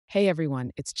Hey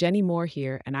everyone, it's Jenny Moore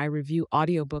here, and I review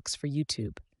audiobooks for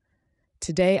YouTube.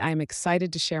 Today I am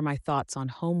excited to share my thoughts on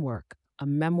Homework, a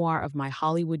memoir of my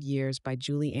Hollywood years by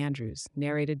Julie Andrews,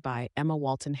 narrated by Emma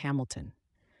Walton Hamilton.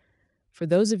 For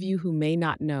those of you who may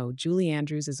not know, Julie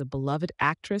Andrews is a beloved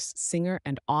actress, singer,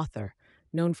 and author,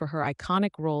 known for her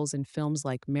iconic roles in films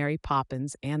like Mary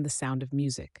Poppins and The Sound of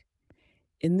Music.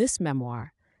 In this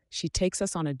memoir, she takes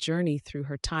us on a journey through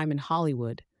her time in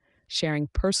Hollywood, sharing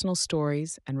personal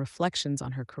stories and reflections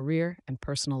on her career and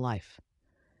personal life.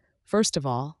 First of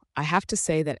all, I have to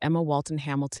say that Emma Walton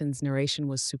Hamilton's narration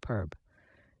was superb.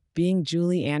 Being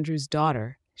Julie Andrews'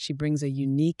 daughter, she brings a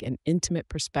unique and intimate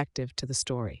perspective to the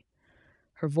story.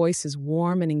 Her voice is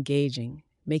warm and engaging,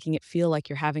 making it feel like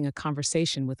you're having a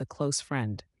conversation with a close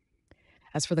friend.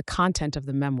 As for the content of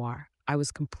the memoir, I was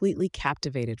completely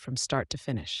captivated from start to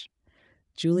finish.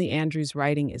 Julie Andrews'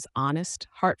 writing is honest,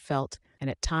 heartfelt, and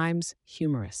at times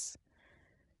humorous.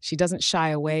 She doesn't shy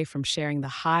away from sharing the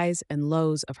highs and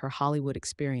lows of her Hollywood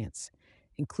experience,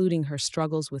 including her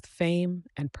struggles with fame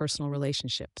and personal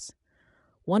relationships.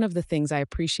 One of the things I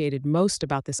appreciated most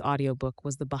about this audiobook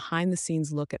was the behind the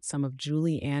scenes look at some of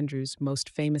Julie Andrews' most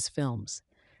famous films.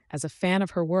 As a fan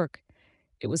of her work,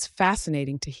 it was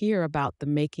fascinating to hear about the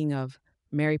making of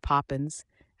Mary Poppins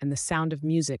and The Sound of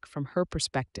Music from her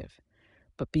perspective.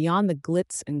 But beyond the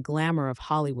glitz and glamour of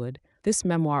Hollywood, this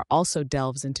memoir also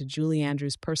delves into Julie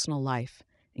Andrews' personal life,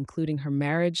 including her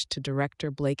marriage to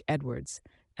director Blake Edwards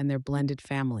and their blended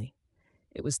family.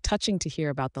 It was touching to hear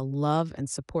about the love and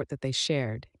support that they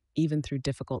shared, even through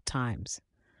difficult times.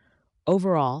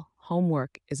 Overall,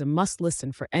 Homework is a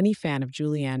must-listen for any fan of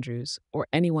Julie Andrews or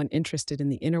anyone interested in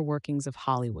the inner workings of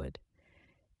Hollywood.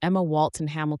 Emma Walton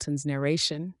Hamilton's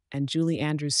narration and Julie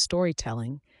Andrews'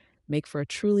 storytelling make for a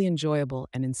truly enjoyable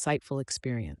and insightful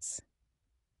experience.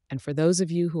 And for those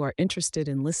of you who are interested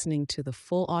in listening to the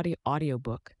full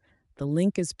audiobook, the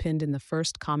link is pinned in the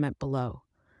first comment below.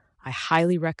 I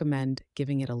highly recommend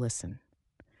giving it a listen.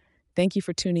 Thank you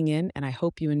for tuning in, and I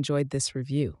hope you enjoyed this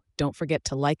review. Don't forget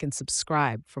to like and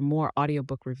subscribe for more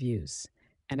audiobook reviews.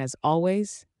 And as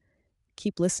always,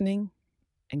 keep listening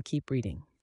and keep reading.